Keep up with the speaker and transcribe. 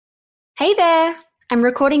Hey there! I'm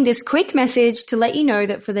recording this quick message to let you know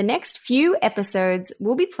that for the next few episodes,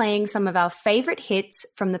 we'll be playing some of our favorite hits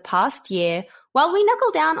from the past year while we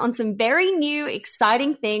knuckle down on some very new,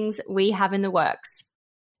 exciting things we have in the works.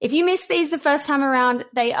 If you missed these the first time around,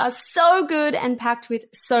 they are so good and packed with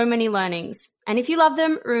so many learnings. And if you love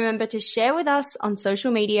them, remember to share with us on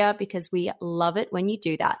social media because we love it when you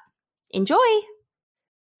do that. Enjoy!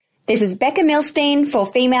 This is Becca Millstein for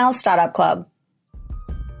Female Startup Club.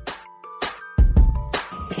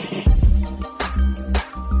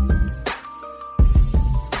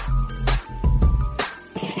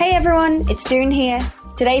 Hey everyone, it's Doon here.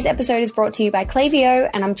 Today's episode is brought to you by Klaviyo,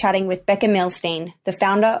 and I'm chatting with Becca Millstein, the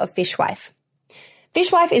founder of Fishwife.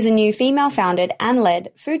 Fishwife is a new female-founded and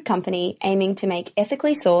led food company aiming to make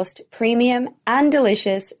ethically sourced, premium and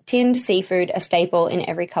delicious tinned seafood a staple in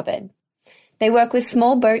every cupboard. They work with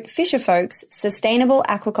small boat fisher folks, sustainable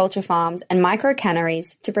aquaculture farms and micro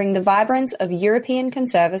canneries to bring the vibrance of European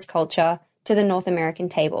conservist culture to the North American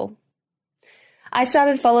table. I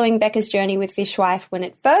started following Becca's journey with Fishwife when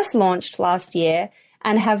it first launched last year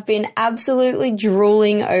and have been absolutely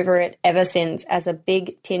drooling over it ever since as a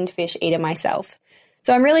big tinned fish eater myself.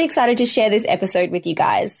 So I'm really excited to share this episode with you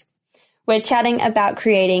guys. We're chatting about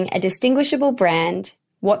creating a distinguishable brand,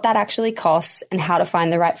 what that actually costs and how to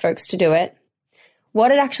find the right folks to do it,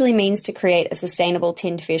 what it actually means to create a sustainable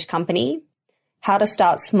tinned fish company, how to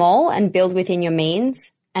start small and build within your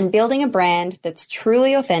means, and building a brand that's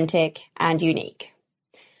truly authentic and unique.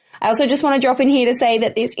 I also just want to drop in here to say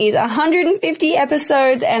that this is 150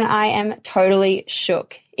 episodes and I am totally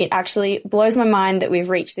shook. It actually blows my mind that we've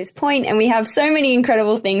reached this point and we have so many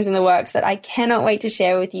incredible things in the works that I cannot wait to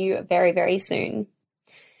share with you very, very soon.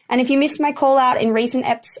 And if you missed my call out in recent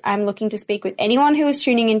eps, I'm looking to speak with anyone who is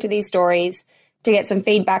tuning into these stories to get some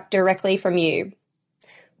feedback directly from you.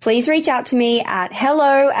 Please reach out to me at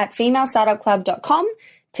hello@femalestartupclub.com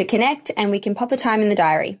to connect and we can pop a time in the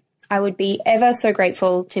diary. I would be ever so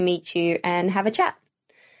grateful to meet you and have a chat.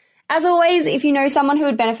 As always, if you know someone who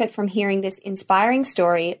would benefit from hearing this inspiring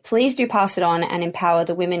story, please do pass it on and empower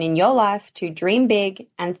the women in your life to dream big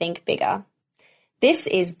and think bigger. This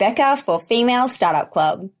is Becca for Female Startup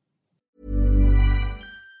Club.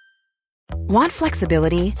 Want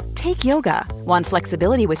flexibility? Take yoga. Want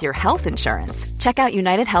flexibility with your health insurance? Check out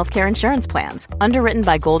United Healthcare Insurance Plans. Underwritten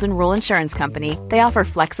by Golden Rule Insurance Company, they offer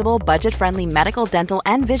flexible, budget-friendly medical, dental,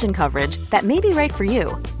 and vision coverage that may be right for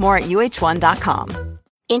you. More at uh1.com.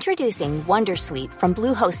 Introducing Wondersuite from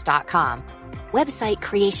Bluehost.com. Website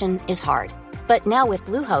creation is hard, but now with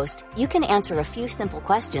Bluehost, you can answer a few simple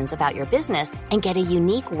questions about your business and get a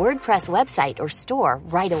unique WordPress website or store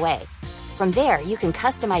right away. From there, you can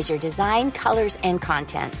customize your design, colors, and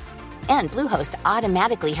content. And Bluehost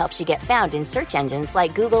automatically helps you get found in search engines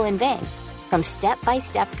like Google and Bing. From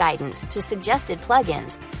step-by-step guidance to suggested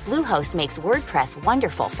plugins, Bluehost makes WordPress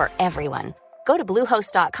wonderful for everyone. Go to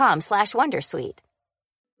bluehost.com/wondersuite.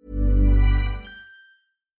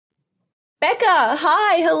 Becca,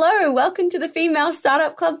 hi, hello, welcome to the Female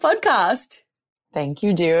Startup Club podcast. Thank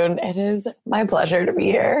you, Doon. It is my pleasure to be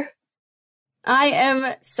here. I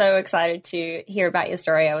am so excited to hear about your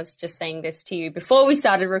story. I was just saying this to you before we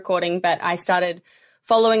started recording, but I started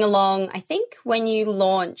following along. I think when you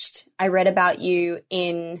launched, I read about you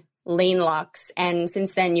in Lean Lux, and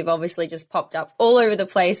since then you've obviously just popped up all over the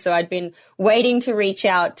place. So I'd been waiting to reach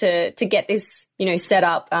out to get this, set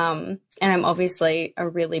up. And I'm obviously a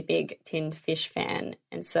really big tinned fish fan.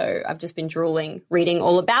 And so I've just been drooling, reading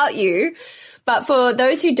all about you. But for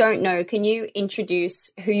those who don't know, can you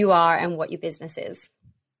introduce who you are and what your business is?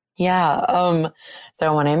 Yeah.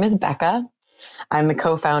 So my name is Becca. I'm the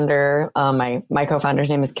co-founder. My co-founder's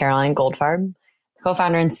name is Caroline Goldfarb,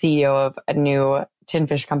 co-founder and CEO of a new tin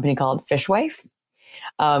fish company called Fishwife.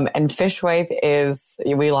 And Fishwife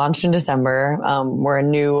we launched in December. We're a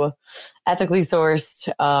new ethically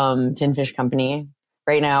sourced tin fish company.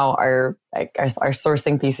 Right now, our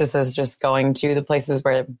sourcing thesis is just going to the places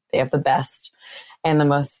where they have the best and the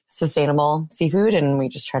most sustainable seafood. And we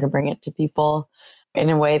just try to bring it to people in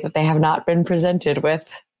a way that they have not been presented with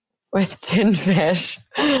tin fish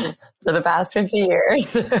for the past 50 years.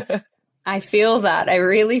 I feel that. I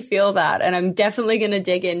really feel that. And I'm definitely going to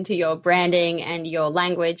dig into your branding and your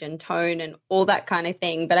language and tone and all that kind of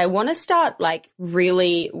thing. But I want to start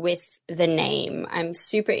really with the name. I'm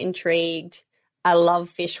super intrigued. I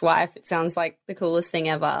love Fishwife. It sounds like the coolest thing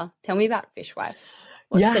ever. Tell me about Fishwife.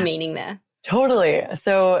 What's the meaning there? Totally.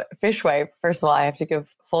 So Fishwife, first of all, I have to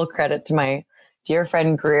give full credit to my dear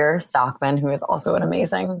friend Greer Stockman, who is also an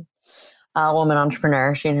amazing woman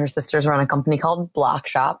entrepreneur. She and her sisters run a company called Block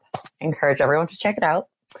Shop. I encourage everyone to check it out.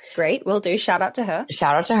 Great. Will do. Shout out to her.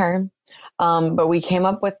 Shout out to her. But we came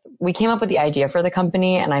up with the idea for the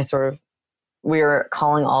company, and we were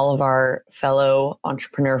calling all of our fellow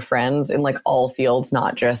entrepreneur friends in like all fields,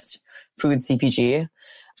 not just food CPG.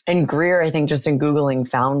 And Greer, I think just in Googling,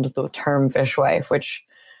 found the term Fishwife, which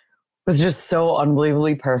was just so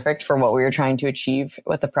unbelievably perfect for what we were trying to achieve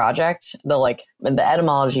with the project. The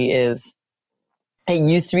etymology is, it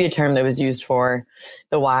used to be a term that was used for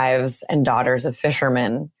the wives and daughters of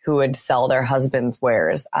fishermen who would sell their husbands'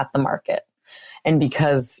 wares at the market. And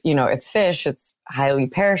because, it's fish, it's highly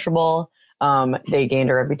perishable. They gained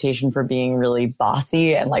a reputation for being really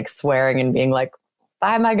bossy and like swearing and being like,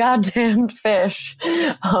 buy my goddamn fish.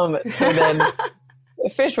 So then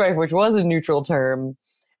Fishwife, which was a neutral term,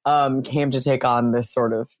 came to take on this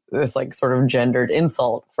sort of gendered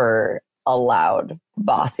insult for a loud,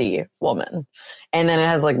 bossy woman. And then it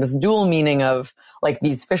has like this dual meaning of like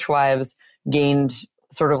these fishwives gained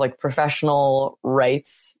sort of like professional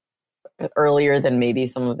rights earlier than maybe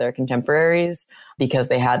some of their contemporaries because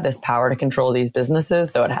they had this power to control these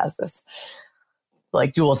businesses. So it has this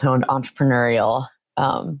like dual toned entrepreneurial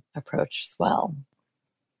approach as well.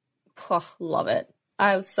 Oh, love it.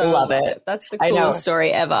 I so love it. That's the coolest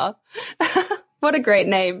story ever. What a great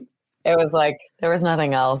name. It was like there was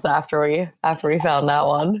nothing else after we found that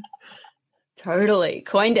one. Totally.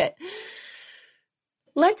 Coined it.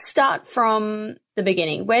 Let's start from the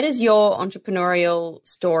beginning. Where does your entrepreneurial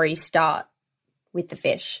story start with the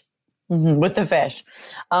fish? Mm-hmm, with the fish.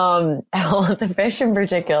 The fish in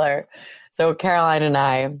particular. So Caroline and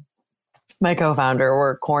I, my co-founder,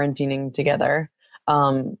 were quarantining together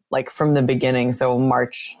like from the beginning. So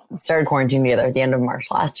started quarantining together at the end of March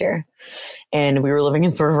last year. And we were living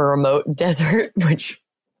in sort of a remote desert, which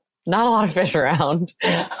not a lot of fish around.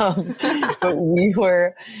 But we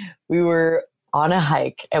were on a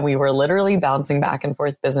hike and we were literally bouncing back and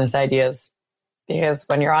forth business ideas because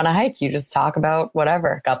when you're on a hike, you just talk about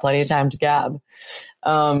whatever, got plenty of time to gab.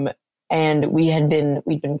 And we'd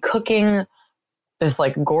been cooking this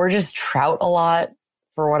like gorgeous trout a lot.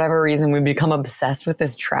 For whatever reason, we'd become obsessed with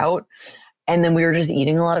this trout. And then we were just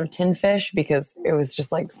eating a lot of tin fish because it was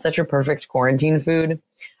just like such a perfect quarantine food.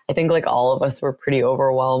 I think like all of us were pretty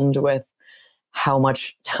overwhelmed with how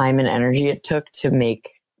much time and energy it took to make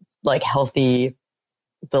like healthy,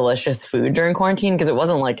 delicious food during quarantine. Because it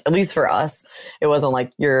wasn't like, at least for us, it wasn't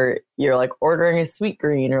like you're like ordering a sweet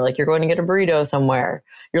green or like you're going to get a burrito somewhere.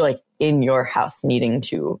 You're like in your house needing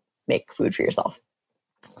to make food for yourself.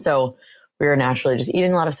 So we were naturally just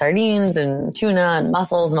eating a lot of sardines and tuna and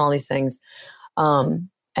mussels and all these things. And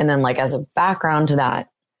then like as a background to that,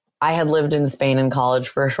 I had lived in Spain in college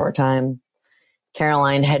for a short time.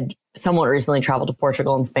 Caroline had somewhat recently traveled to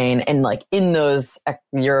Portugal and Spain. And like in those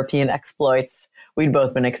European exploits, we'd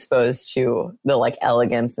both been exposed to the like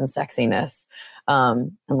elegance and sexiness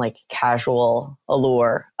and like casual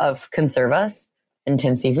allure of conservas and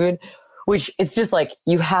tin seafood, which it's just like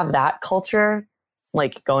you have that culture,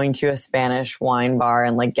 like going to a Spanish wine bar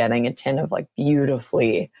and like getting a tin of like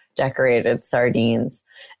beautifully decorated sardines.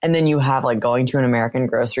 And then you have like going to an American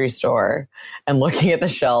grocery store and looking at the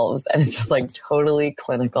shelves and it's just like totally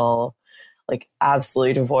clinical, like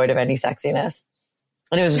absolutely devoid of any sexiness.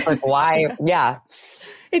 And it was just like, why? Yeah.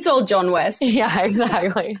 It's all John West. Yeah,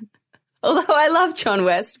 exactly. Although I love John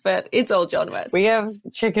West, but it's all John West. We have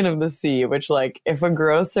chicken of the sea, which like if a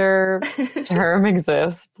grosser term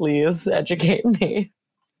exists, please educate me.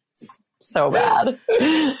 So bad.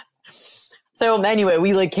 So anyway,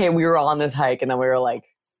 we were on this hike and then we were like,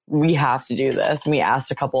 we have to do this. And we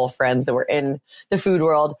asked a couple of friends that were in the food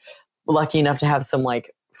world, lucky enough to have some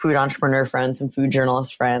like food entrepreneur friends, some food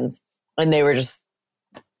journalist friends. And they were just,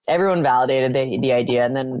 everyone validated the idea.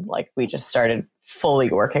 And then like, we just started fully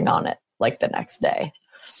working on it like the next day.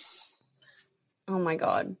 Oh my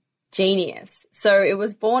God. Genius. So it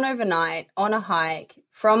was born overnight on a hike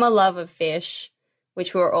from a love of fish,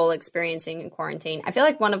 which we were all experiencing in quarantine. I feel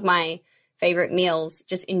like one of my favorite meals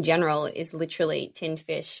just in general is literally tinned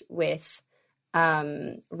fish with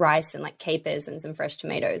rice and like capers and some fresh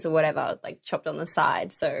tomatoes or whatever, like chopped on the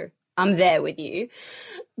side. So I'm there with you.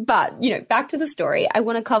 But, back to the story. I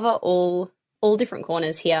want to cover all different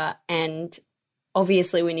corners here. And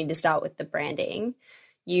obviously we need to start with the branding.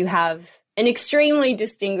 You have an extremely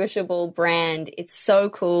distinguishable brand. It's so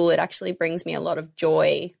cool. It actually brings me a lot of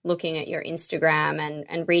joy looking at your Instagram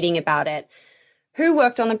and reading about it. Who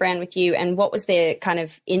worked on the brand with you and what was the kind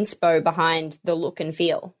of inspo behind the look and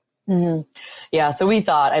feel? Mm-hmm. Yeah, so we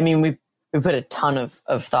thought, we put a ton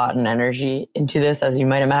of thought and energy into this, as you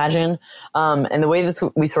might imagine. And the way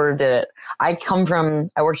we sort of did it, I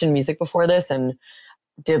worked in music before this and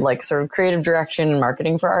did like sort of creative direction and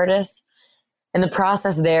marketing for artists. And the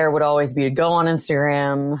process there would always be to go on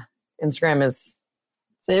Instagram. Instagram is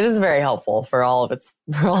very helpful for all of its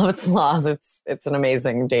flaws. It's an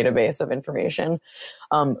amazing database of information.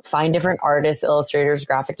 Find different artists, illustrators,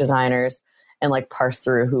 graphic designers, and like parse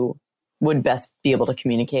through who would best be able to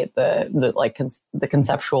communicate the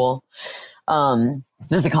conceptual,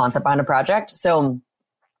 just the concept behind a project. So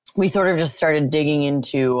we sort of just started digging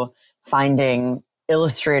into finding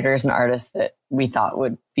illustrators and artists that we thought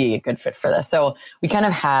would be a good fit for this. So we kind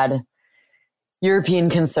of had European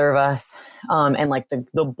can serve us, and like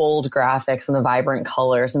the bold graphics and the vibrant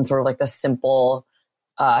colors and sort of like the simple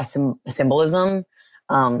symbolism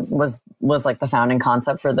was like the founding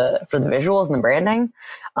concept for the visuals and the branding.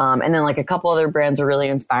 And then like a couple other brands were really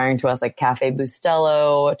inspiring to us, like Cafe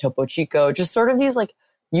Bustelo, Topo Chico, just sort of these like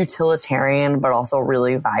utilitarian but also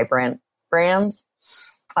really vibrant brands.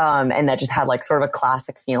 And that just had like sort of a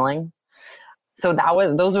classic feeling. So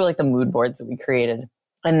those were like the mood boards that we created.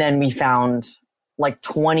 And then we found like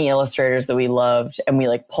 20 illustrators that we loved, and we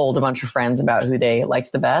like polled a bunch of friends about who they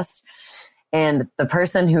liked the best. And the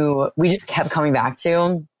person who we just kept coming back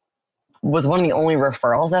to was one of the only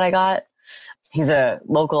referrals that I got. He's a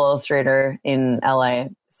local illustrator in LA,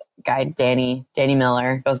 this guy, Danny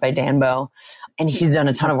Miller, goes by Danbo. And he's done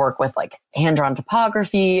a ton of work with like hand-drawn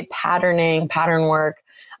topography, patterning, pattern work,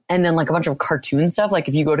 and then like a bunch of cartoon stuff. Like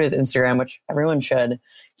if you go to his Instagram, which everyone should,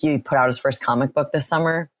 he put out his first comic book this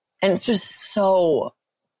summer. And it's just so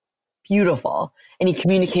beautiful. And he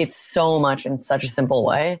communicates so much in such a simple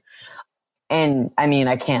way. And I mean,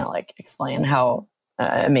 I can't like explain how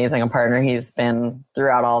amazing a partner he's been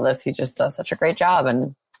throughout all this. He just does such a great job,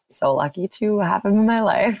 and so lucky to have him in my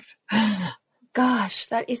life. Gosh,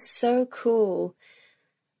 that is so cool.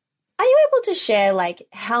 Are you able to share like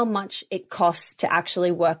how much it costs to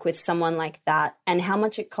actually work with someone like that, and how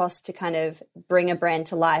much it costs to kind of bring a brand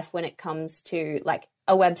to life when it comes to like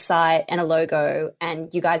a website and a logo,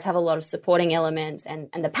 and you guys have a lot of supporting elements and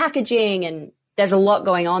the packaging, and there's a lot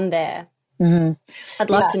going on there? Mm-hmm. I'd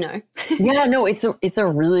love to know. Yeah, no, it's a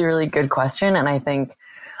really, really good question. And I think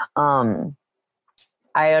I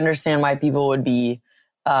understand why people would be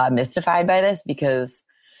mystified by this, because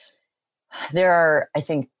there are, I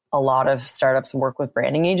think, a lot of startups work with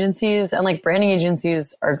branding agencies, and like branding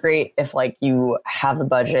agencies are great if like you have the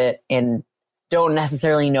budget and don't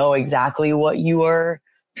necessarily know exactly what you are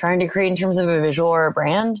trying to create in terms of a visual or a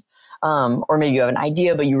brand. Or maybe you have an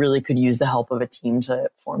idea, but you really could use the help of a team to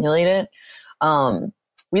formulate it.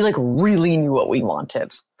 We like really knew what we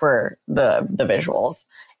wanted for the visuals.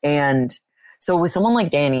 And so with someone like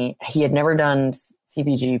Danny, he had never done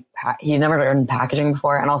CPG, he had never done packaging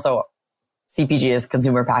before. And also CPG is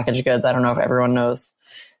consumer packaged goods. I don't know if everyone knows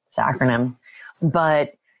this acronym,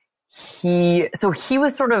 but he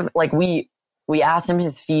was sort of like, we asked him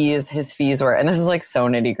his fees. His fees were, and this is like so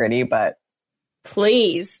nitty gritty, but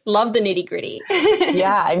please, love the nitty gritty.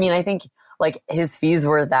 Yeah. I mean, I think like his fees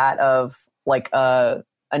were that of like an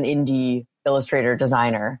indie illustrator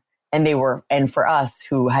designer, and for us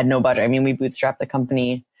who had no budget, I mean, we bootstrapped the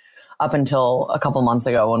company up until a couple months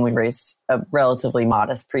ago when we raised a relatively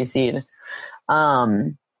modest pre-seed.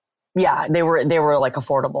 Yeah, they were like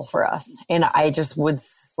affordable for us. And I just would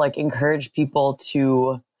like encourage people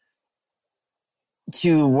to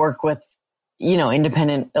work with, you know,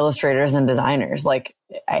 independent illustrators and designers. Like,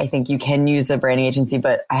 I think you can use a branding agency,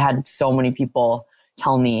 but I had so many people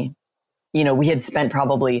tell me, you know, we had spent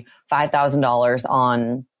probably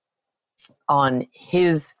 $5,000 on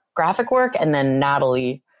his graphic work, and then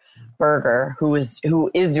Natalie Berger, who is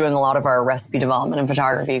doing a lot of our recipe development and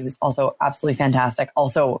photography, who's also absolutely fantastic,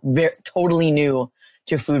 also totally new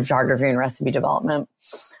to food photography and recipe development.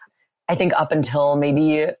 I think up until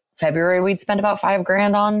maybe February, we'd spent about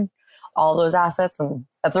 $5,000 on all those assets, and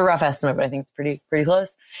that's a rough estimate, but I think it's pretty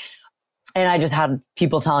close. And I just had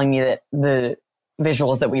people telling me that the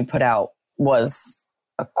visuals that we put out was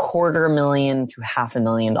 $250,000 to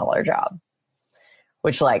 $500,000 job,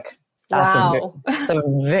 which like, that's a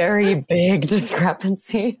very big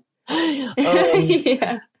discrepancy.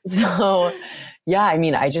 Yeah. So yeah, I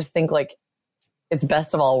mean, I just think like it's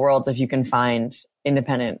best of all worlds if you can find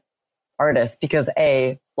independent artists, because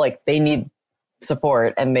like they need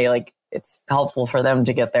support, and they like, it's helpful for them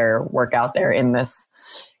to get their work out there in this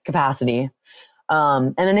capacity.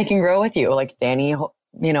 And then they can grow with you. Like Danny,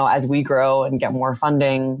 you know, as we grow and get more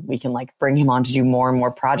funding, we can like bring him on to do more and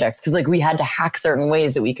more projects. Cause like we had to hack certain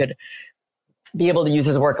ways that we could be able to use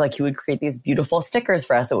his work. Like he would create these beautiful stickers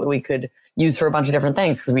for us that we could use for a bunch of different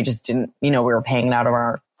things. Cause we just didn't, you know, we were paying it out of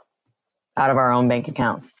our own bank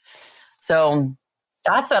accounts. So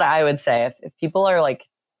that's what I would say. If people are like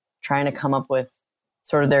trying to come up with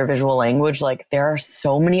sort of their visual language. Like there are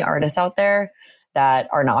so many artists out there that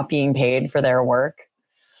are not being paid for their work.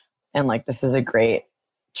 And like, this is a great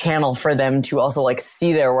channel for them to also like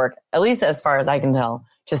see their work, at least as far as I can tell,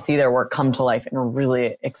 to see their work come to life in a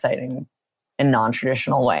really exciting and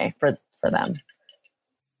non-traditional way for them.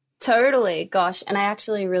 Totally. Gosh. And I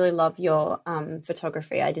actually really love your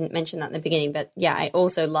photography. I didn't mention that in the beginning, but yeah, I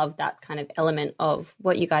also love that kind of element of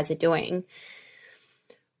what you guys are doing.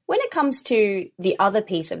 When it comes to the other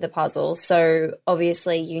piece of the puzzle, so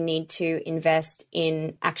obviously you need to invest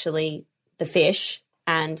in actually the fish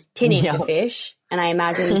and tinning the fish. And I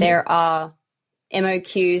imagine there are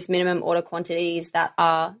MOQs, minimum order quantities, that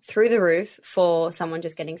are through the roof for someone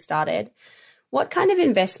just getting started. What kind of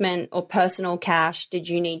investment or personal cash did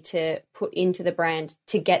you need to put into the brand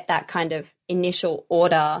to get that kind of initial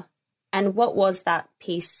order? And what was that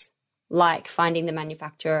piece like, finding the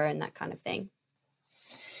manufacturer and that kind of thing?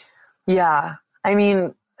 Yeah. I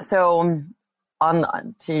mean, so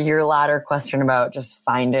to your latter question about just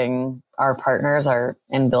finding our partners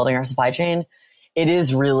and building our supply chain, it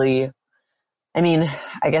is really, I mean,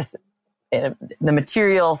 I guess the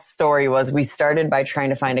material story was we started by trying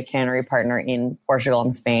to find a cannery partner in Portugal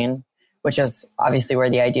and Spain, which is obviously where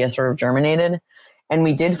the idea sort of germinated. And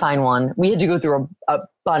we did find one. We had to go through a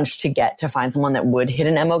bunch to find someone that would hit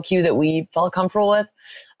an MOQ that we felt comfortable with.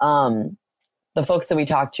 The folks that we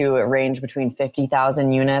talked to range between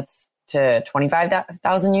 50,000 units to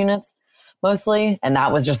 25,000 units mostly. And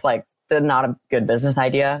that was just like not a good business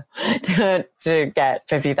idea to get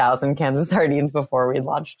 50,000 cans of sardines before we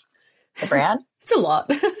launched the brand. It's a lot.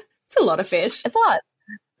 It's a lot of fish. It's a lot.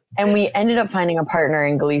 And we ended up finding a partner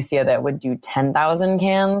in Galicia that would do 10,000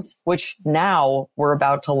 cans, which now we're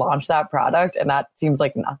about to launch that product. And that seems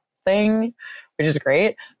like nothing, which is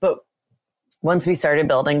great. But once we started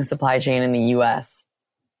building supply chain in the US,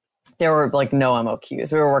 there were like no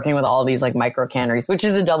MOQs. We were working with all these like micro canneries, which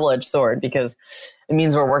is a double-edged sword because it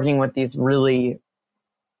means we're working with these really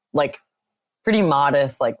like pretty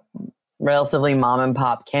modest, like relatively mom and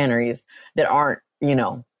pop canneries that aren't,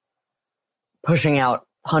 pushing out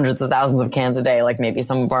hundreds of thousands of cans a day, like maybe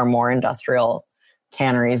some of our more industrial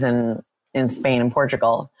canneries in Spain and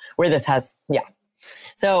Portugal, where this has,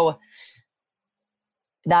 So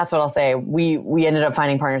that's what I'll say. We ended up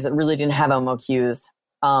finding partners that really didn't have MOQs.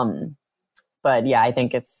 But yeah, I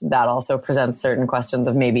think that also presents certain questions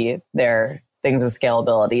of maybe there things with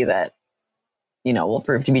scalability that, will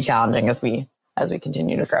prove to be challenging as we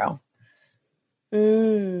continue to grow.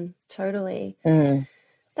 Totally. Mm-hmm.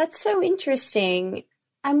 That's so interesting.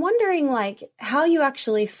 I'm wondering how you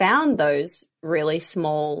actually found those really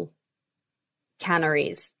small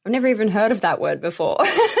canneries. I've never even heard of that word before.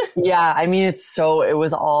 Yeah. I mean, it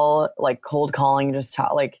was all like cold calling,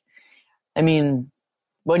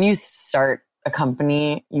 when you start a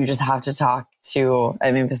company, you just have to talk to,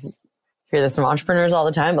 hear this from entrepreneurs all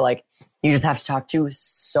the time, but you just have to talk to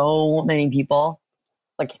so many people.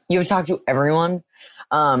 You have to talk to everyone.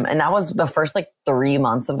 And that was the first 3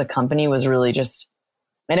 months of the company was really just,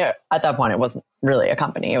 at that point, it wasn't really a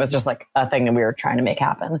company. It was just a thing that we were trying to make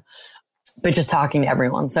happen, but just talking to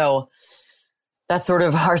everyone. So that's sort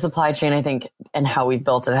of our supply chain, I think, and how we've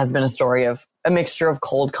built it has been a story of a mixture of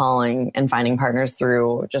cold calling and finding partners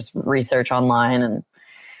through just research online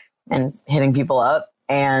and hitting people up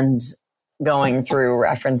and going through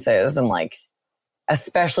references and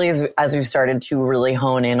especially as we've started to really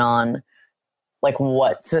hone in on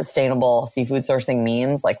what sustainable seafood sourcing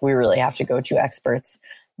means, we really have to go to experts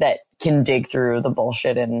that can dig through the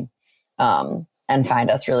bullshit and find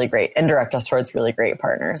us really great and direct us towards really great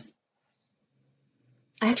partners.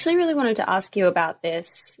 I actually really wanted to ask you about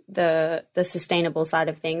this, the sustainable side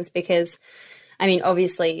of things, because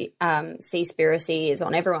obviously Seaspiracy is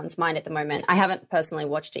on everyone's mind at the moment. I haven't personally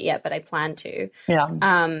watched it yet, but I plan to. Yeah.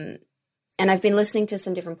 And I've been listening to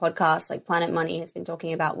some different podcasts, Planet Money has been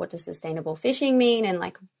talking about what does sustainable fishing mean and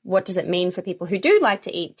what does it mean for people who do like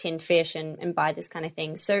to eat tinned fish and buy this kind of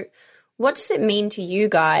thing. So what does it mean to you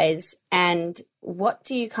guys, and what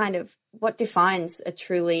defines a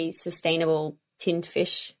truly sustainable tinned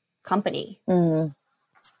fish company?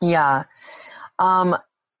 Mm-hmm. Yeah.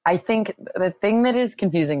 I think the thing that is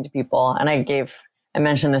confusing to people, and I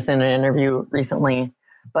mentioned this in an interview recently,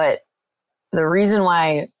 but the reason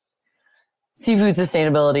why seafood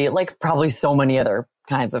sustainability, like probably so many other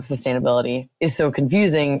kinds of sustainability, is so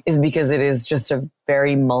confusing is because it is just a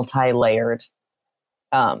very multi-layered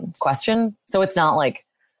question. So it's not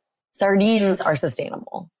sardines are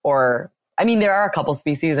sustainable, or there are a couple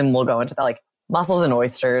species, and we'll go into that, mussels and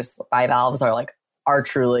oysters, bivalves are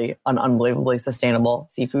truly an unbelievably sustainable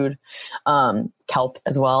seafood. Kelp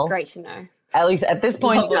as well. Great to know. At least at this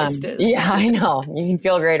point, yeah, I know. You can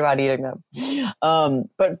feel great about eating them.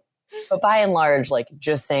 But by and large, like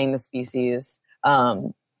just saying the species,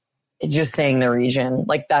 just saying the region,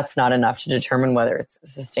 like that's not enough to determine whether it's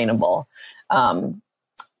sustainable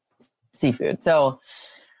seafood. So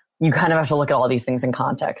you kind of have to look at all these things in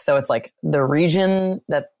context. So it's like the region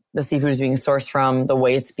that the seafood is being sourced from, the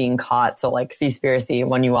way it's being caught. So like Seaspiracy,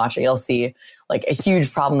 when you watch it, you'll see like a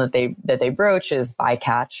huge problem that they broach is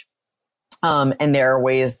bycatch. And there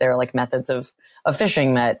are like methods of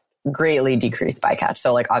fishing that greatly decrease bycatch.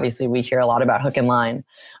 So like obviously we hear a lot about hook and line,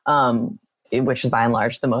 which is by and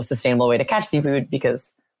large the most sustainable way to catch seafood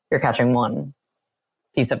because you're catching one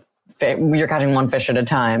fish at a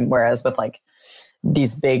time. Whereas with like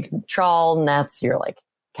these big trawl nets, you're like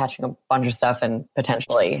catching a bunch of stuff and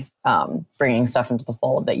potentially bringing stuff into the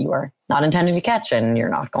fold that you are not intending to catch and you're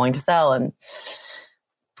not going to sell. And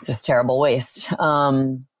it's just terrible waste.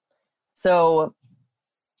 So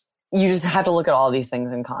you just have to look at all these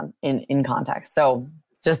things in context. So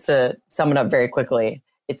just to sum it up very quickly,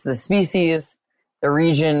 it's the species, the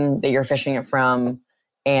region that you're fishing it from,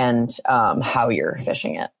 and how you're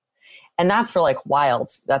fishing it. And that's for like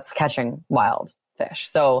that's catching wild fish.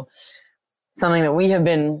 So something that we have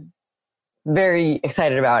been very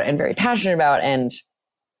excited about and very passionate about and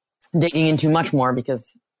digging into much more because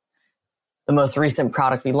the most recent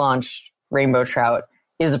product we launched, rainbow trout,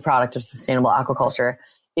 is a product of sustainable aquaculture,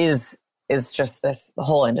 is just the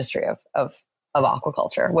whole industry of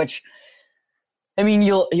aquaculture, which, I mean,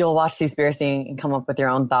 you'll watch Seaspiracy and come up with your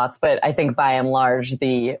own thoughts, but I think by and large,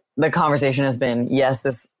 the conversation has been, yes,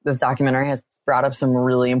 this documentary has brought up some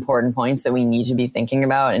really important points that we need to be thinking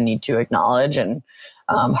about and need to acknowledge and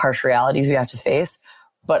harsh realities we have to face,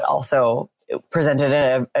 but also it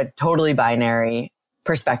presented a totally binary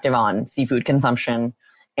perspective on seafood consumption.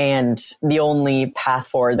 And the only path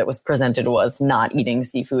forward that was presented was not eating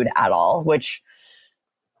seafood at all, which,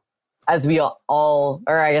 as we all,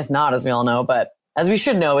 or I guess not as we all know, but as we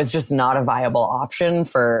should know, is just not a viable option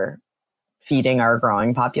for feeding our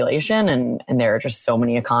growing population. And there are just so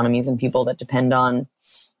many economies and people that depend on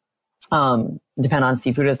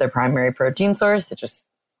seafood as their primary protein source. It's just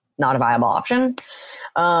not a viable option.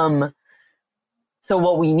 So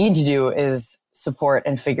what we need to do is support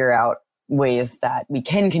and figure out ways that we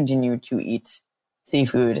can continue to eat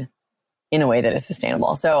seafood in a way that is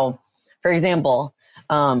sustainable. So, for example,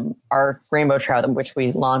 our rainbow trout, which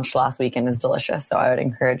we launched last weekend, is delicious. So I would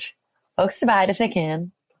encourage folks to buy it if they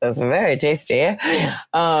can. It's very tasty.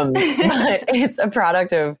 But it's a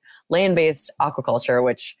product of land-based aquaculture,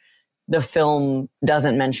 which the film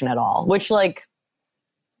doesn't mention at all. Which, like,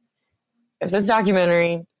 if this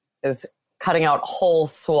documentary is cutting out whole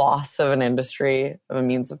swaths of an industry, of a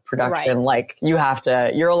means of production, right, like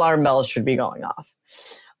your alarm bells should be going off.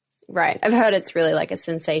 Right. I've heard it's really like a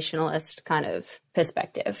sensationalist kind of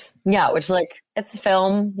perspective. Yeah, which like it's a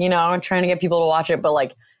film, trying to get people to watch it, but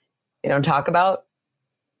like they don't talk about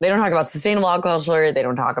sustainable aquaculture. They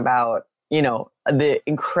don't talk about, the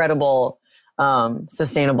incredible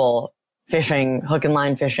sustainable fishing, hook and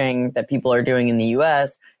line fishing that people are doing in the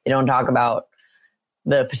US. They don't talk about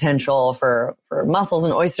the potential for mussels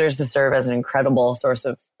and oysters to serve as an incredible source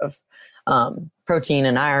of protein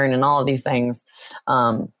and iron and all of these things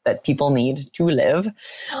that people need to live.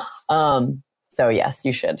 So yes,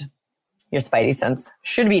 you should. Your spidey sense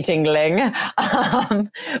should be tingling.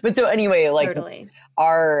 But so anyway, like totally.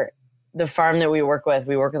 The farm that we work with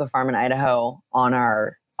a farm in Idaho on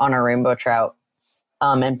our rainbow trout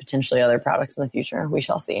and potentially other products in the future. We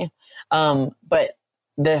shall see. But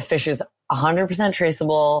the fish is 100%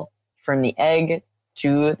 traceable from the egg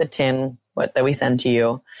to the tin that we send to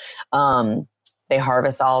you. They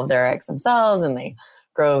harvest all of their eggs themselves and they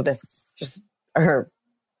grow they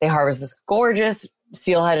harvest this gorgeous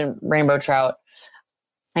steelhead and rainbow trout.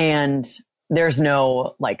 And there's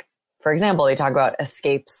no, like, for example, they talk about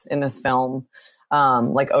escapes in this film,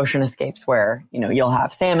 like ocean escapes where, you'll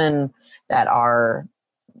have salmon that are,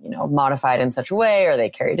 modified in such a way, or they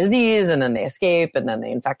carry disease and then they escape and then they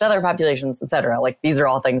infect other populations, etc. Like these are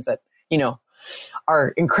all things that,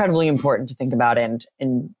 are incredibly important to think about and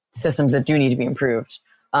systems that do need to be improved.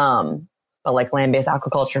 But like land-based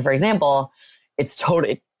aquaculture, for example, it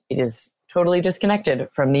is totally disconnected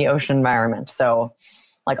from the ocean environment. So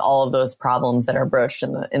like all of those problems that are broached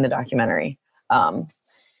in the documentary are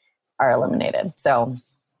eliminated. So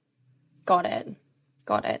got it.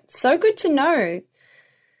 So good to know.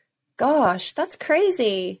 Gosh, that's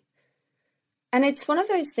crazy. And it's one of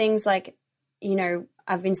those things like,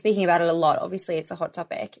 I've been speaking about it a lot. Obviously, it's a hot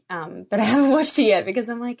topic, but I haven't watched it yet because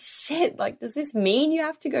I'm like, shit, like, does this mean you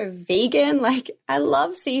have to go vegan? Like, I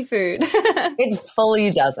love seafood. It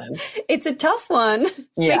fully doesn't. It's a tough one.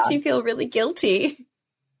 Yeah. Makes you feel really guilty.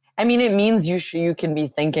 I mean, it means you can be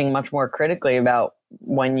thinking much more critically about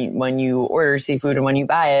when you order seafood and when you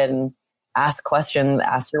buy it, and ask questions,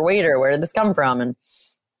 ask your waiter, where did this come from?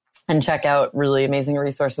 And check out really amazing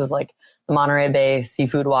resources like the Monterey Bay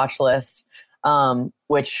Seafood Watch List,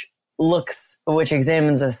 which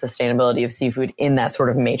examines the sustainability of seafood in that sort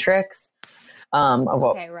of matrix of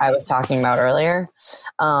what I was talking about earlier,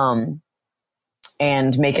 and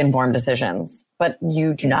make informed decisions. But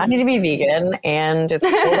you do not need to be vegan, and it's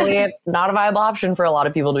totally not a viable option for a lot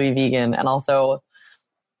of people to be vegan. And also,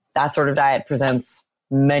 that sort of diet presents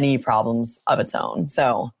many problems of its own.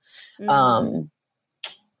 So, well,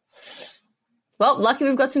 lucky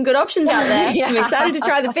we've got some good options out there. Yeah. I'm excited to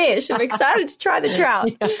try the fish. I'm excited to try the trout.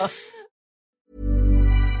 Yeah.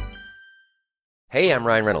 Hey, I'm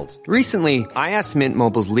Ryan Reynolds. Recently, I asked Mint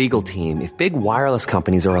Mobile's legal team if big wireless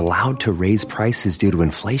companies are allowed to raise prices due to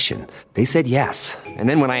inflation. They said yes. And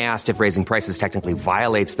then when I asked if raising prices technically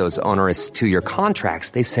violates those onerous 2-year contracts,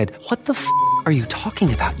 they said, "What the f*** are you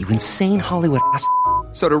talking about, you insane Hollywood ass?"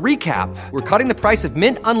 So to recap, we're cutting the price of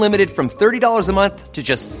Mint Unlimited from $30 a month to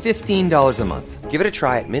just $15 a month. Give it a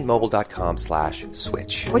try at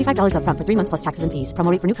mintmobile.com/switch. $45 up front for 3 months plus taxes and fees.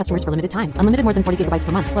 Promo rate for new customers for limited time. Unlimited more than 40 gigabytes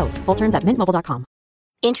per month. Slows full terms at mintmobile.com.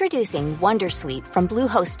 Introducing Wondersuite from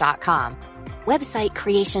Bluehost.com. Website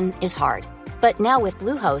creation is hard, but now with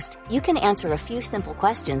Bluehost, you can answer a few simple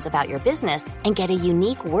questions about your business and get a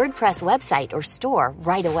unique WordPress website or store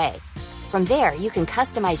right away. From there, you can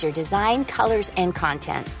customize your design, colors, and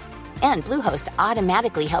content. And Bluehost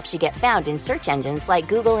automatically helps you get found in search engines like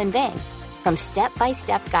Google and Bing. From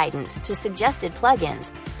step-by-step guidance to suggested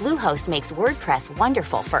plugins, Bluehost makes WordPress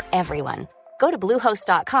wonderful for everyone. Go to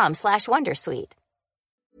bluehost.com/wondersuite.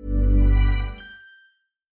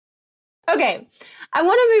 Okay, I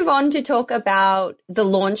want to move on to talk about the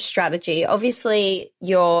launch strategy. Obviously,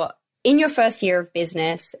 you're in your first year of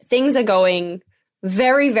business. Things are going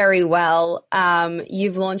very, very well.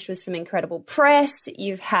 You've launched with some incredible press.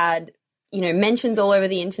 You've had, mentions all over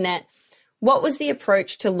the internet. What was the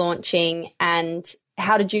approach to launching, and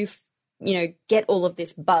how did you, get all of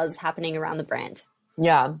this buzz happening around the brand?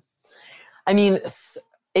 Yeah. I mean,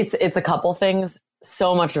 it's a couple things.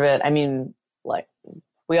 So much of it, I mean, like,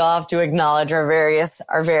 we all have to acknowledge our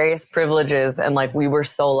various privileges. And like, we were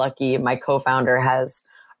so lucky. My co-founder has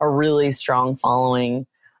a really strong following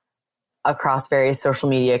across various social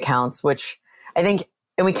media accounts, which I think,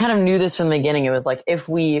 and we kind of knew this from the beginning. It was like, if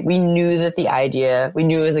we knew that we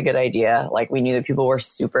knew it was a good idea. Like, we knew that people were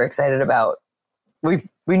super excited about, we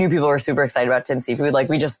knew people were super excited about Tin Seafood. Like,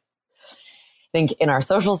 we just think in our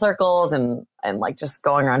social circles and like just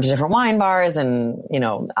going around to different wine bars, and,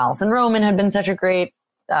 Alison Roman had been such a great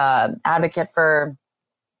advocate for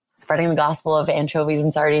spreading the gospel of anchovies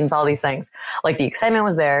and sardines, all these things. Like, the excitement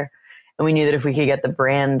was there. And we knew that if we could get the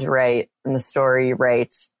brand right and the story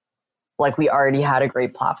right, like, we already had a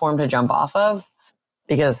great platform to jump off of,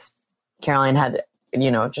 because Caroline had,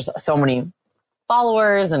 just so many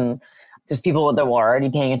followers and just people that were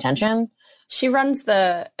already paying attention. She runs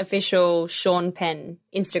the official Sean Penn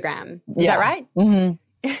Instagram. Is that right? Mm-hmm.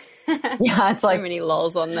 Yeah, it's like so many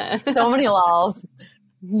lols on there. So many lols.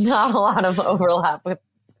 Not a lot of overlap with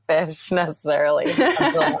fish necessarily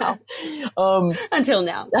until now. Until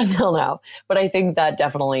now. But I think that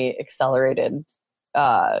definitely accelerated.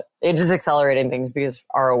 It just accelerated things, because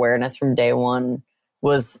our awareness from day one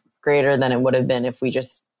was greater than it would have been if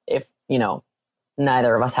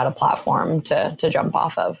neither of us had a platform to jump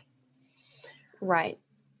off of. Right.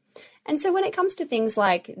 And so when it comes to things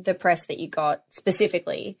like the press that you got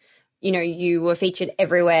specifically, you were featured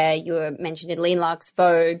everywhere. You were mentioned in Lean Luxe,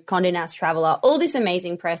 Vogue, Condé Nast Traveler, all this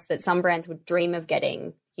amazing press that some brands would dream of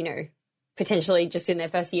getting, potentially just in their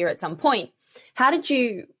first year at some point. How did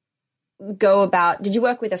you go about, did you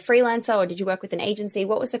work with a freelancer or did you work with an agency?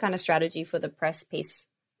 What was the kind of strategy for the press piece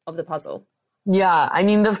of the puzzle? Yeah. I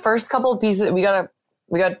mean, the first couple of pieces, we got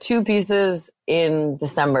 2 pieces in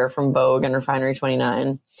December from Vogue and Refinery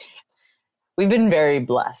 29. We've been very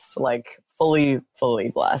blessed, like fully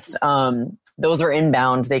blessed. Those were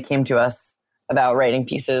inbound. They came to us about writing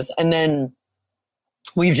pieces. And then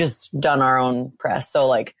we've just done our own press. So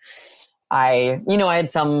like, I had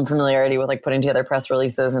some familiarity with like putting together press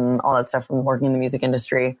releases and all that stuff from working in the music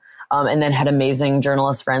industry. And then had amazing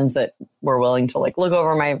journalist friends that were willing to like look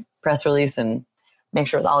over my press release and make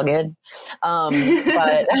sure it's all good.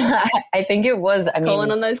 But I think it was,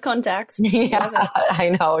 calling on those contacts. Yeah,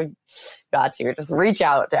 I know. Got to just reach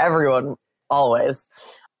out to everyone always.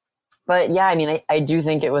 But yeah, I mean, I do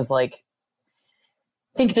think it was like,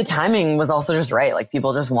 I think the timing was also just right. Like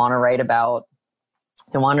people just want to write about,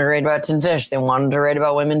 they wanted to write about Tin Fish. They wanted to write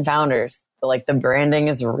about women founders. But like the branding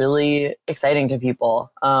is really exciting to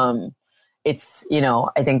people. It's, you know,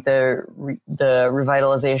 I think the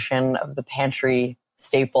revitalization of the pantry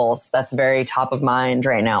staples, that's very top of mind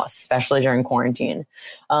right now, especially during quarantine.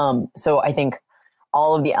 So I think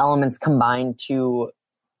all of the elements combined to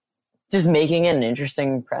just making it an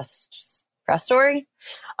interesting press story.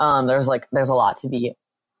 There's a lot to be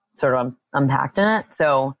sort of unpacked in it.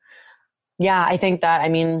 So yeah, I think that, I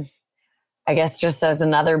mean, I guess just as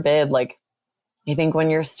another bid, like, I think when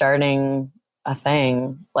you're starting a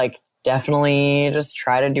thing, like definitely just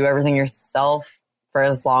try to do everything yourself for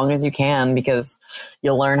as long as you can, because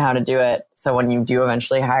you'll learn how to do it. So when you do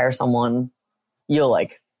eventually hire someone, you'll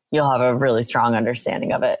have a really strong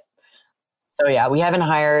understanding of it. So yeah, we haven't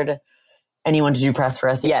hired anyone to do press for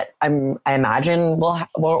us yet. I imagine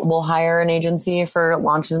we'll hire an agency for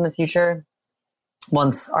launches in the future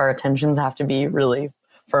once our attentions have to be really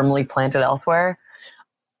firmly planted elsewhere.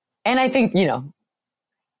 And I think, you know,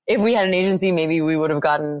 if we had an agency, maybe we would have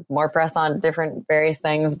gotten more press on different various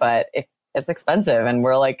things, but it's expensive. And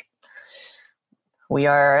we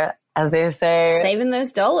are, as they say, saving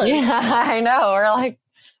those dollars. Yeah, I know. We're like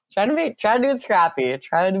trying to do it scrappy,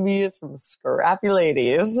 trying to be some scrappy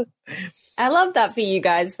ladies. I love that for you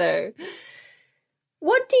guys though.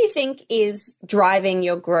 What do you think is driving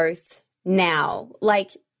your growth now?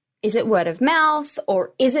 Like, is it word of mouth,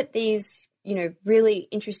 or is it these, you know, really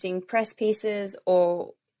interesting press pieces,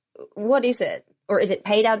 or what is it? Or is it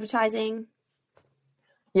paid advertising?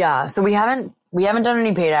 Yeah, so we haven't done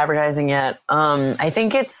any paid advertising yet. I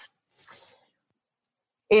think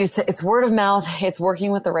it's word of mouth. It's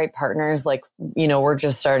working with the right partners. Like, you know, we're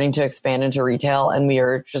just starting to expand into retail, and we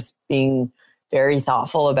are just being very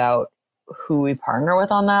thoughtful about who we partner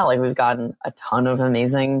with on that. Like, we've gotten a ton of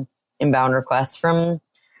amazing inbound requests from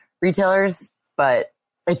retailers, but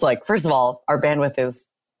it's like, first of all, our bandwidth is,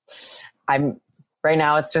 right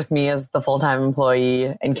now it's just me as the full-time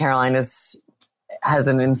employee, and Caroline has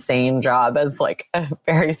an insane job as like a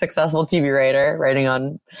very successful TV writer, writing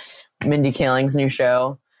on Mindy Kaling's new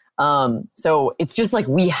show. So it's just like,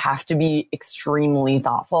 we have to be extremely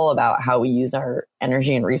thoughtful about how we use our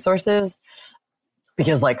energy and resources,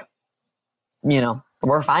 because like, you know,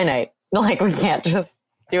 we're finite. Like, we can't just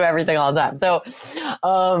do everything all the time.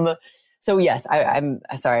 So yes, I'm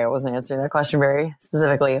sorry, I wasn't answering that question very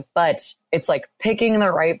specifically, but it's like picking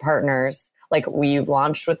the right partners. Like, we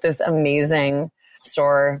launched with this amazing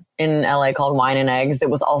store in LA called Wine and Eggs.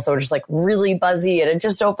 That was also just like really buzzy. It had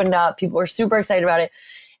just opened up. People were super excited about it.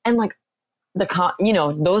 And like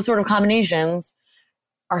those sort of combinations,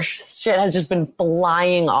 our shit has just been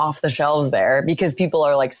flying off the shelves there, because people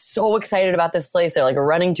are like so excited about this place. They're like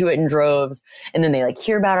running to it in droves. And then they like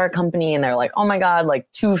hear about our company and they're like, oh my God, like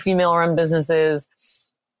 2 female run businesses.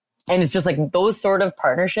 And it's just like those sort of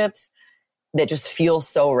partnerships that just feel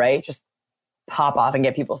so right, just pop off and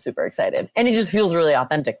get people super excited. And it just feels really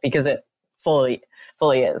authentic, because it fully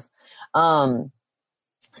is.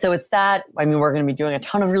 So it's that. I mean, we're going to be doing a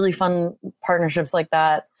ton of really fun partnerships like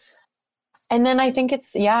that. And then I think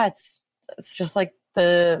it's just like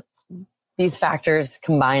these factors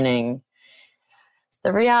combining.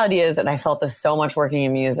 The reality is, and I felt this so much working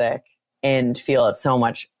in music and feel it so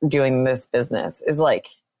much doing this business, is like,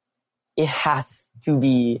 it has to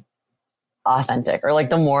be authentic, or like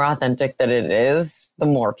the more authentic that it is, the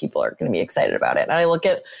more people are going to be excited about it. And I look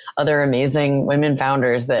at other amazing women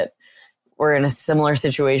founders that were in a similar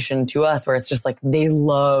situation to us, where it's just like, they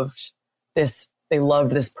loved this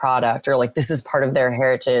product, or like, this is part of their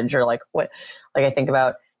heritage, or like what, like I think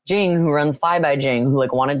about Jing, who runs Fly by Jing, who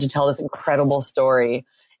like wanted to tell this incredible story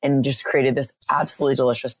and just created this absolutely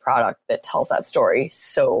delicious product that tells that story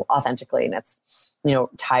so authentically. And it's, you know,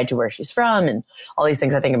 tied to where she's from and all these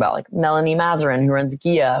things. I think about like Melanie Mazarin, who runs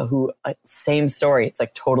Gia, who same story. It's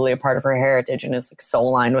like totally a part of her heritage and is like so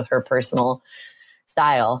aligned with her personal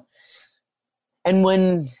style. And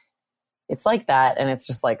when it's like that, and it's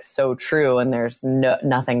just like so true, and there's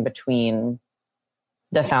nothing between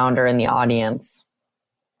the founder and the audience,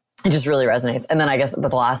 it just really resonates. And then I guess the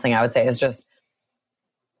last thing I would say is just,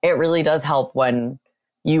 it really does help when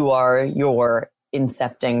you are your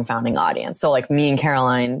incepting founding audience. So like me and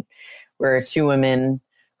Caroline, we're 2 women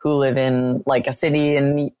who live in like a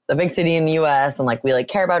big city in the US, and like we like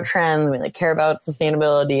care about trends, we like care about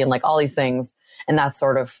sustainability and like all these things. And that's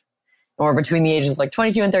sort of we're between the ages of like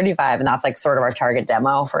 22 and 35. And that's like sort of our target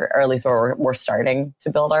demo or at least where we're starting to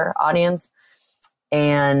build our audience.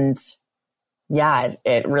 And yeah,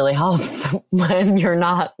 it really helps when you're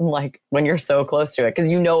not like, when you're so close to it, because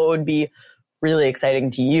it would be really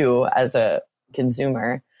exciting to you as a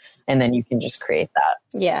consumer. And then you can just create that.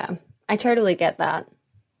 Yeah, I totally get that.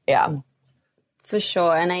 Yeah. For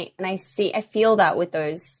sure. And I feel that with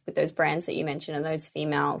those brands that you mentioned and those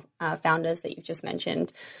female founders that you've just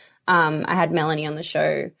mentioned. I had Melanie on the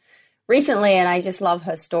show recently and I just love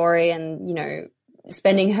her story and,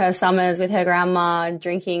 spending her summers with her grandma,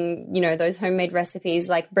 drinking, those homemade recipes,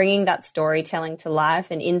 like bringing that storytelling to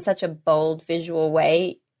life and in such a bold visual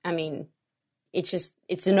way. I mean,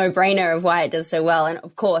 it's a no-brainer of why it does so well. And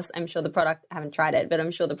of course, I'm sure the product, I haven't tried it, but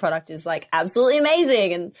I'm sure the product is like absolutely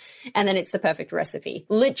amazing. And then it's the perfect recipe,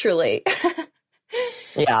 literally.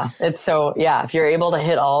 Yeah. If you're able to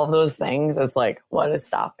hit all of those things, it's like, what is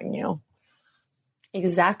stopping you?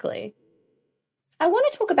 Exactly. I want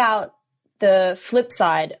to talk about the flip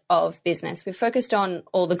side of business. We've focused on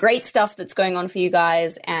all the great stuff that's going on for you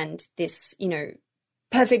guys and this,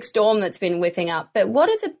 perfect storm that's been whipping up. But what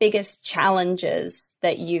are the biggest challenges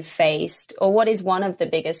that you've faced, or what is one of the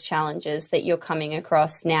biggest challenges that you're coming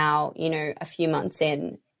across now, a few months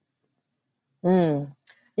in?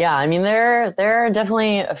 Yeah, I mean, there are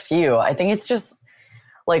definitely a few. I think it's just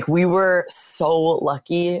like we were so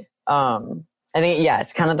lucky. I think,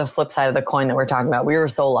 it's kind of the flip side of the coin that we're talking about. We were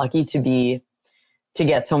so lucky to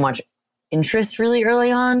get so much interest really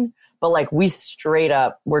early on. But like we straight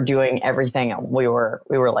up were doing everything. We were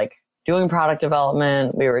like doing product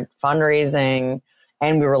development, we were fundraising,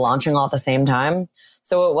 and we were launching all at the same time.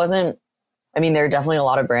 So it wasn't, there are definitely a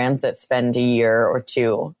lot of brands that spend a year or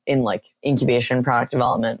two in like incubation, product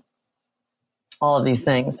development, all of these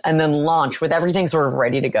things, and then launch with everything sort of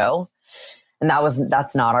ready to go. And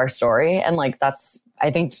that's not our story. And like, I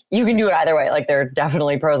think you can do it either way. Like there are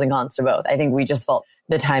definitely pros and cons to both. I think we just felt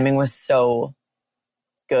the timing was so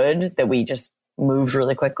good that we just moved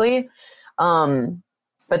really quickly.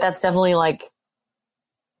 But that's definitely like,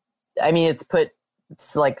 it's put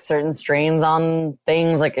like certain strains on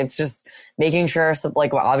things. Like it's just making sure,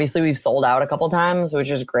 like, well, obviously we've sold out a couple times, which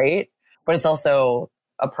is great, but it's also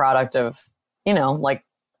a product of, like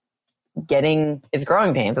it's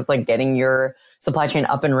growing pains. It's like getting your supply chain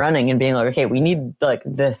up and running and being like, okay, we need like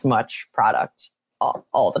this much product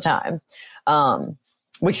all the time.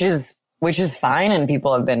 Which is fine. And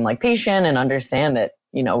people have been like patient and understand that,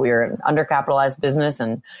 we're an undercapitalized business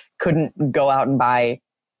and couldn't go out and buy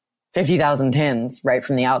 50,000 tins right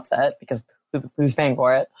from the outset because who's paying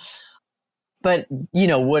for it? But,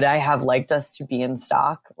 would I have liked us to be in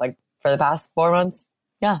stock like for the past 4 months?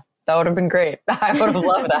 Yeah, that would have been great. I would have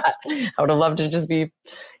loved that. I would have loved to just be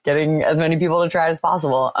getting as many people to try it as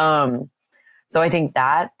possible. So I think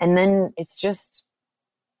that, and then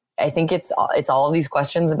I think it's all of these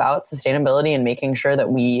questions about sustainability and making sure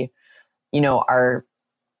that we,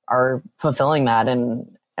 are fulfilling that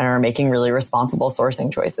and are making really responsible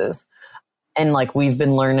sourcing choices. And like we've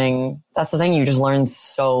been learning, that's the thing, you just learn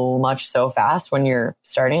so much so fast when you're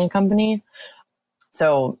starting a company.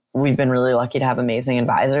 So we've been really lucky to have amazing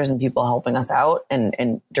advisors and people helping us out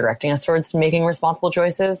and directing us towards making responsible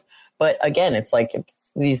choices. But again, it's like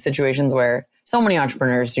these situations where so many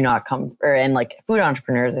entrepreneurs do not and like food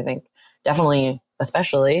entrepreneurs, I think definitely,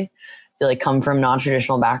 especially feel like come from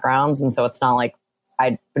non-traditional backgrounds. And so it's not like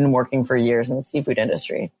I'd been working for years in the seafood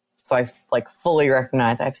industry. So I like fully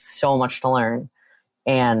recognize I have so much to learn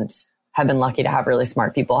and have been lucky to have really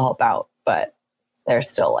smart people help out, but there's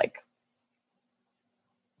still like,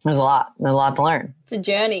 there's a lot to learn. It's a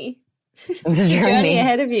journey. It's a journey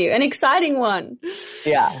ahead of you, an exciting one.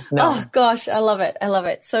 Yeah. No. Oh gosh, I love it. I love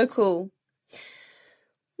it. So cool.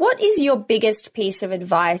 What is your biggest piece of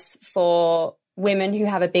advice for women who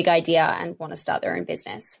have a big idea and want to start their own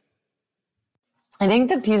business? I think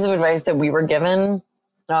the piece of advice that we were given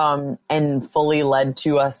and fully led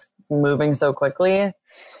to us moving so quickly,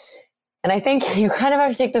 and I think you kind of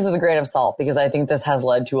have to take this with a grain of salt because I think this has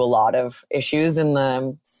led to a lot of issues in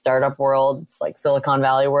the startup world, it's like Silicon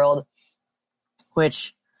Valley world,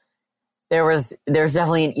 which there's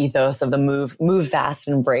definitely an ethos of the move fast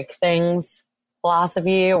and break things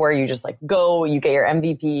philosophy where you just like you get your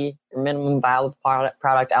MVP, your minimum viable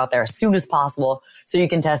product out there as soon as possible so you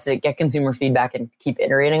can test it, get consumer feedback and keep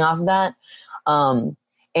iterating off of that.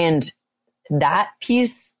 And that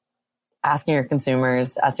piece, asking your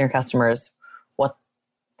consumers, asking your customers what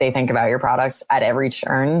they think about your product at every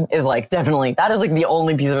turn is like definitely, that is like the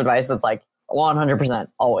only piece of advice that's like 100%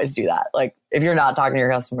 always do that. Like if you're not talking to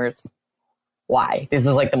your customers, why? This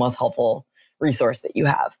is like the most helpful resource that you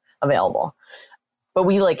have. available. But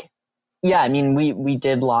we launched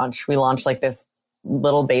like this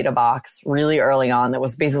little beta box really early on that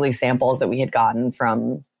was basically samples that we had gotten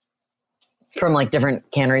from like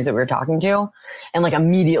different canneries that we were talking to, and like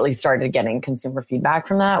immediately started getting consumer feedback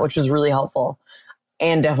from that, which was really helpful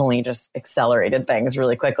and definitely just accelerated things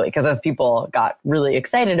really quickly. Because as people got really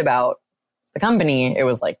excited about the company, it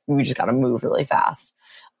was like, we just got to move really fast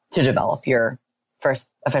to develop your first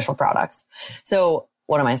official products. So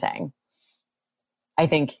what am I saying? I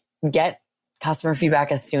think get customer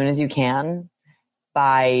feedback as soon as you can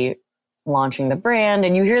by launching the brand.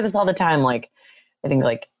 And you hear this all the time. Like, I think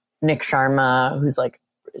like Nick Sharma, who's like,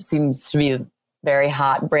 seems to be a very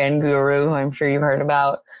hot brand guru, who I'm sure you've heard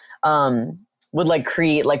about, would like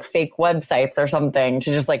create like fake websites or something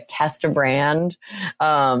to just like test a brand,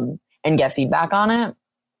 and get feedback on it.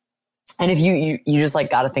 And if you just like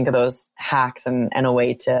got to think of those hacks and a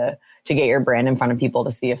way to get your brand in front of people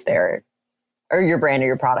to see if or your brand or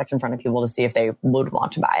your product in front of people to see if they would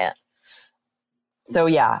want to buy it. So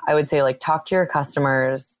yeah, I would say like talk to your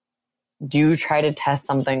customers. Do try to test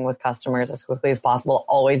something with customers as quickly as possible.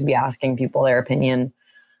 Always be asking people their opinion.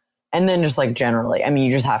 And then just like generally, I mean,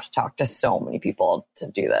 you just have to talk to so many people to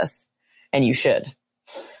do this. And you should,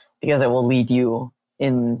 because it will lead you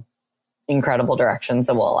in incredible directions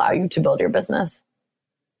that will allow you to build your business.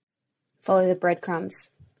 Follow the breadcrumbs,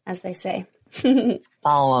 as they say.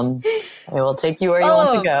 Follow them. It will take you where you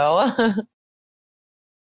want to go.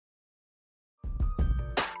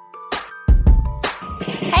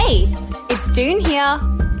 Hey, it's June here.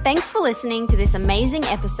 Thanks for listening to this amazing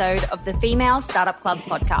episode of the Female Startup Club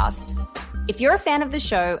podcast. If you're a fan of the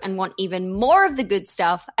show and want even more of the good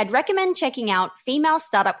stuff, I'd recommend checking out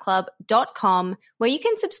femalestartupclub.com, where you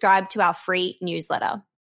can subscribe to our free newsletter.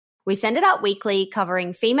 We send it out weekly,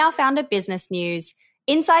 covering female founder business news,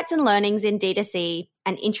 insights and learnings in D2C,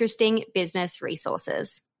 and interesting business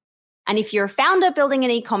resources. And if you're a founder building an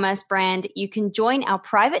e-commerce brand, you can join our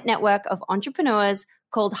private network of entrepreneurs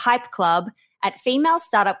called Hype Club at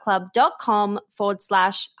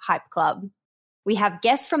femalestartupclub.com/Hype Club. We have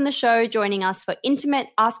guests from the show joining us for intimate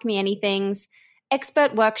Ask Me Anythings,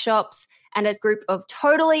 expert workshops, and a group of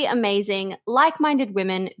totally amazing, like-minded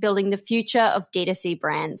women building the future of D2C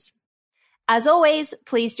brands. As always,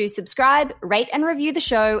 please do subscribe, rate and review the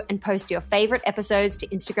show, and post your favorite episodes to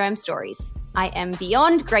Instagram stories. I am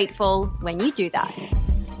beyond grateful when you do that.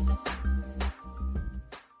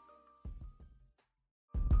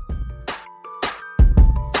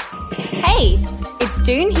 Hey, it's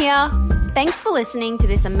June here. Thanks for listening to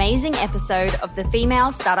this amazing episode of the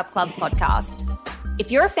Female Startup Club podcast. If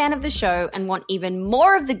you're a fan of the show and want even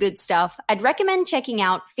more of the good stuff, I'd recommend checking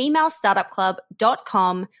out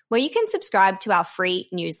femalestartupclub.com, where you can subscribe to our free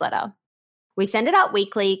newsletter. We send it out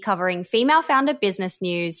weekly, covering female founder business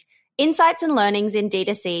news, insights and learnings in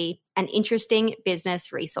D2C, and interesting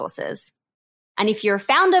business resources. And if you're a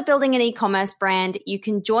founder building an e-commerce brand, you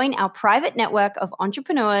can join our private network of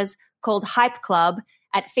entrepreneurs called Hype Club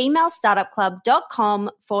at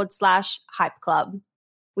femalestartupclub.com/Hype Club.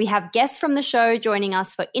 We have guests from the show joining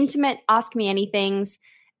us for intimate Ask Me Anythings,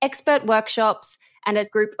 expert workshops, and a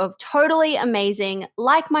group of totally amazing,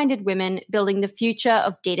 like-minded women building the future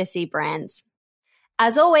of D2C brands.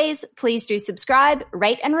 As always, please do subscribe,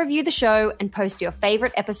 rate and review the show, and post your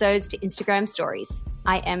favorite episodes to Instagram stories.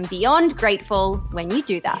 I am beyond grateful when you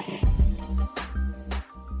do that.